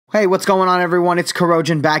Hey, what's going on everyone? It's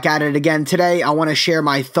Corrojin back at it again. Today, I want to share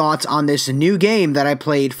my thoughts on this new game that I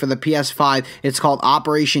played for the PS5. It's called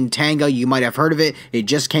Operation Tango. You might have heard of it. It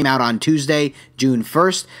just came out on Tuesday, June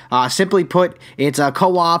 1st. Simply put, it's a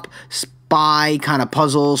co-op spy kind of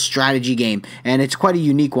puzzle strategy game, and it's quite a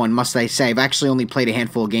unique one, must I say. I've actually only played a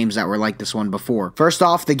handful of games that were like this one before. First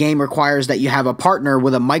off, the game requires that you have a partner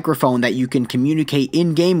with a microphone that you can communicate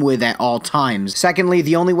in-game with at all times. Secondly,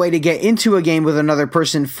 the only way to get into a game with another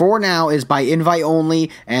person for now is by invite only,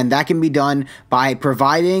 and that can be done by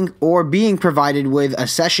providing or being provided with a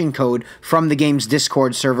session code from the game's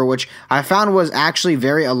Discord server, which I found was actually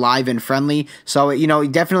very alive and friendly. So, you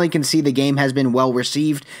definitely can see the game has been well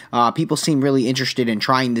received. People seem really interested in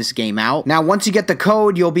trying this game out. Now, once you get the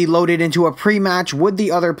code, you'll be loaded into a pre-match with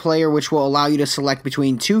the other player, which will allow you to select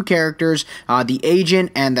between two characters, the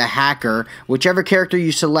agent and the hacker. Whichever character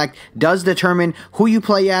you select does determine who you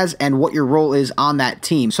play as and what your role is on that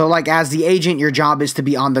team. So, like, as the agent, your job is to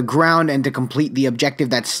be on the ground and to complete the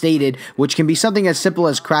objective that's stated, which can be something as simple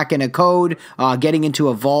as cracking a code, getting into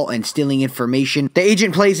a vault, and stealing information. The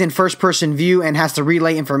agent plays in first-person view and has to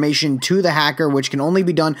relay information to the hacker, which can only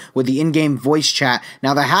be done with the in-game voice chat.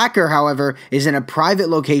 Now, the hacker, however, is in a private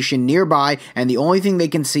location nearby, and the only thing they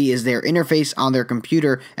can see is their interface on their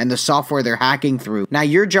computer and the software they're hacking through. Now,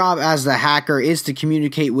 your job as the hacker is to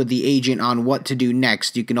communicate with the agent on what to do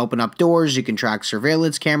next. You can open up doors, you can track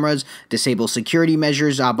surveillance cameras, disable security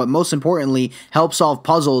measures, but most importantly, help solve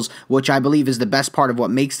puzzles, which I believe is the best part of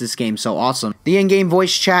what makes this game so awesome. The in-game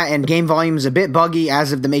voice chat and game volume is a bit buggy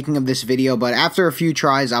as of the making of this video, but after a few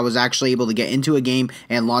tries, I was actually able to get into a game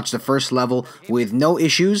and launch the first level with no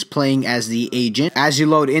issues playing as the agent. As you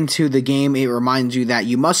load into the game, it reminds you that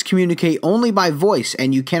you must communicate only by voice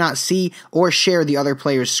and you cannot see or share the other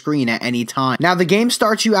player's screen at any time. Now, the game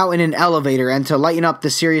starts you out in an elevator, and to lighten up the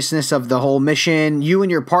seriousness of the whole mission, you and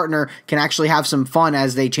your partner can actually have some fun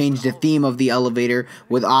as they change the theme of the elevator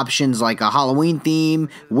with options like a Halloween theme,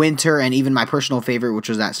 winter, and even my personal favorite, which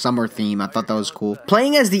was that summer theme. I thought that was cool.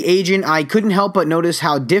 Playing as the agent, I couldn't help but notice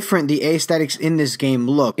how different the aesthetics in this game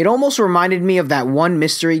look. It almost reminded me of that one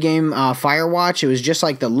mystery game, Firewatch. It was just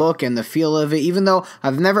like the look and the feel of it, even though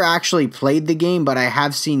I've never actually played the game, but I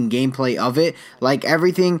have seen gameplay of it. Like,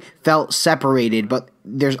 everything felt separated, but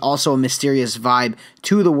there's also a mysterious vibe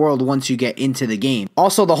to the world once you get into the game.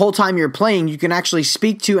 Also, the whole time you're playing, you can actually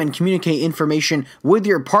speak to and communicate information with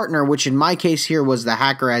your partner, which in my case here was the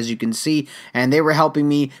hacker, as you can see, and they were helping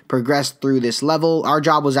me progress through this level. Our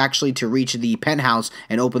job was actually to reach the penthouse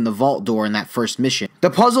and open the vault door in that first mission. The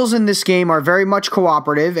puzzles in this game are very much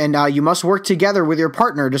cooperative, and you must work together with your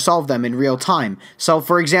partner to solve them in real time. So,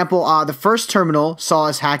 for example, the first terminal saw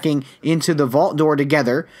us hacking into the vault door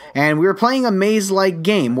together, and we were playing a maze-like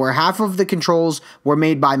game where half of the controls were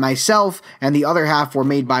made by myself and the other half were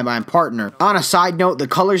made by my partner. On a side note, the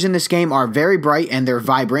colors in this game are very bright and they're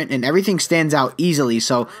vibrant, and everything stands out easily,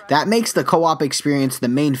 so that makes the co-op experience the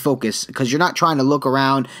main focus because you're not trying to look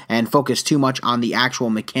around and focus too much on the actual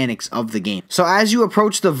mechanics of the game. So as you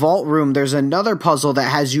approach the vault room, there's another puzzle that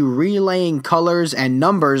has you relaying colors and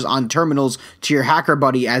numbers on terminals to your hacker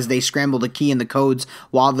buddy as they scramble the key and the codes,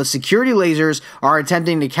 while the security lasers are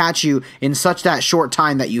attempting to catch you in such that short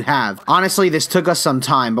time that you have. Honestly, this took us some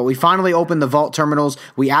time, but we finally opened the vault terminals.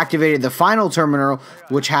 We activated the final terminal,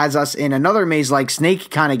 which has us in another maze-like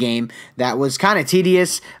snake kind of game that was kind of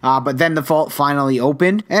tedious, but then the vault finally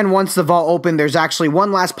opened. And once the vault opened, there's actually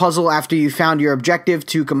one last puzzle after you found your objective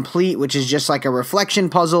to complete, which is just like a reflection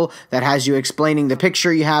puzzle that has you explaining the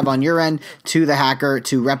picture you have on your end to the hacker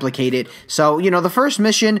to replicate it. So, the first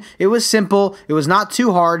mission, it was simple. It was not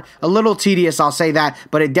too hard, a little tedious, I'll say that,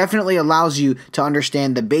 but it definitely allows you to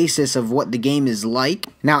understand the basis of what the game is like.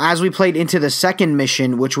 Now, as we played into the second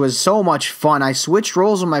mission, which was so much fun, I switched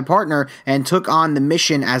roles with my partner and took on the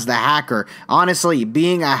mission as the hacker. Honestly,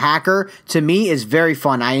 being a hacker to me is very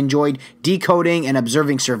fun. I enjoyed decoding and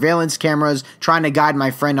observing surveillance cameras, trying to guide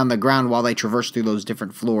my friend on the ground while they traverse through those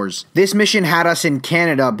different floors. This mission had us in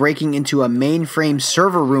Canada breaking into a mainframe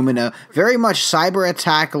server room in a very much cyber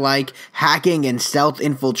attack like hacking and stealth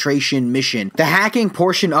infiltration mission. The hacking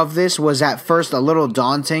portion of this was at first a little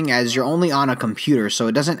daunting as you're only on a computer, so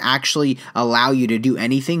it doesn't actually allow you to do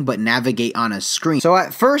anything but navigate on a screen. So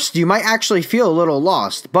at first, you might actually feel a little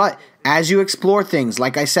lost, but As you explore things,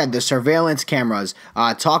 like I said, the surveillance cameras,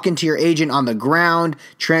 talking to your agent on the ground,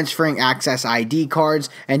 transferring access ID cards,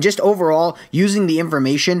 and just overall using the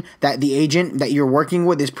information that the agent that you're working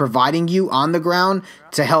with is providing you on the ground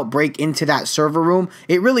to help break into that server room,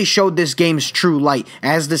 it really showed this game's true light,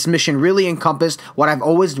 as this mission really encompassed what I've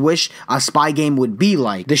always wished a spy game would be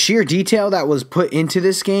like. The sheer detail that was put into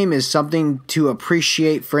this game is something to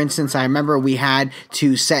appreciate. For instance, I remember we had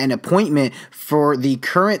to set an appointment for the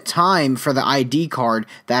current time for the ID card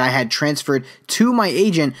that I had transferred to my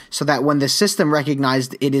agent, so that when the system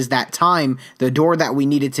recognized it is that time, the door that we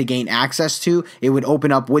needed to gain access to, it would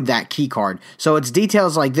open up with that key card. So it's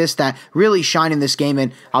details like this that really shine in this game,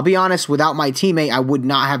 and I'll be honest, without my teammate, I would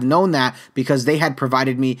not have known that, because they had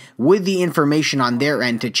provided me with the information on their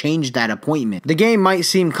end to change that appointment. The game might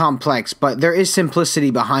seem complex, but there is simplicity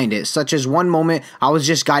behind it, such as one moment I was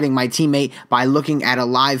just guiding my teammate by looking at a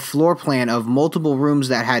live floor plan of multiple rooms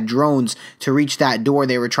that had drones to reach that door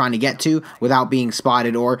they were trying to get to without being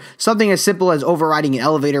spotted, or something as simple as overriding an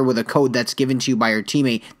elevator with a code that's given to you by your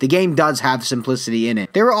teammate. The game does have simplicity in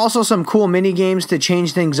it. There were also some cool mini games to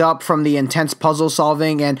change things up from the intense puzzle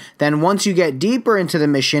solving, and then once you get deeper into the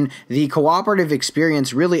mission, the cooperative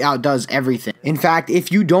experience really outdoes everything. In fact,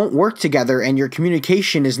 if you don't work together and your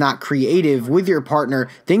communication is not creative with your partner,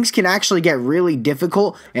 things can actually get really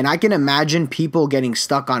difficult, and I can imagine people getting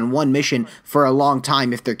stuck on one mission for a long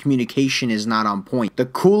time if their communication is not on point. The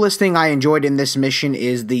coolest thing I enjoyed in this mission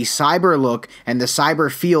is the cyber look and the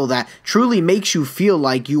cyber feel that truly makes you feel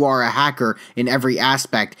like you are a hacker in every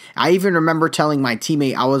aspect. I even remember telling my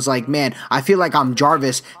teammate, I was like, man, I feel like I'm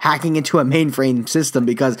Jarvis hacking into a mainframe system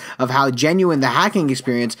because of how genuine the hacking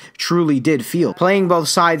experience truly did feel. Playing both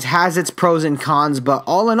sides has its pros and cons, but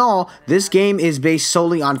all in all, this game is based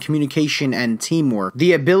solely on communication and teamwork.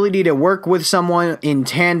 The ability to work with someone in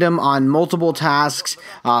tandem on multiple tasks,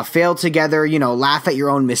 fail together, laugh at your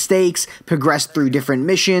own mistakes, progress through different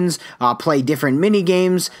missions, play different mini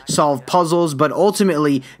games, solve puzzles, but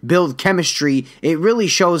ultimately build chemistry. It really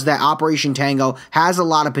shows that Operation Tango has a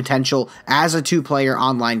lot of potential as a two-player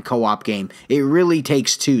online co-op game. It really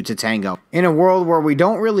takes two to tango. In a world where we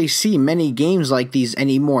don't really see many games like these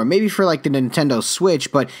anymore, maybe for like the Nintendo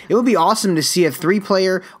Switch, but it would be awesome to see a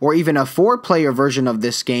 3-player or even a 4-player version of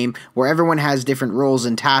this game where everyone has different roles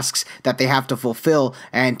and tasks that they have to fulfill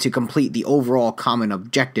and to complete the overall common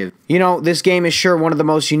objective. This game is sure one of the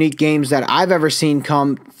most unique games that I've ever seen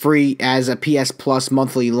come free as a PS Plus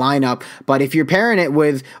monthly lineup, but if you're pairing it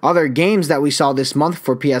with other games that we saw this month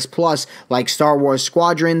for PS Plus, like Star Wars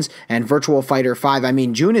Squadrons and Virtua Fighter 5, I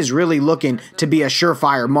mean, June is really looking to be a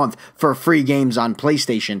surefire month for free games on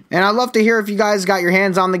PlayStation. And I'd love to hear if you guys got your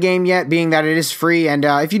hands on the game yet, being that it is free, and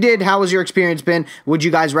if you did, how was your experience been? Would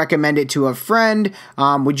you guys recommend it to a friend?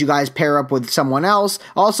 Would you guys pair up with someone else?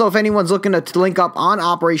 Also, if anyone's looking to link up on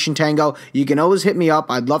Operation Tango, you can always hit me up.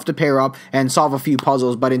 I'd love to pair up and solve a few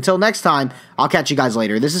puzzles, but until next time, I'll catch you guys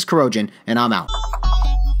later. This is Corrojin, and I'm out.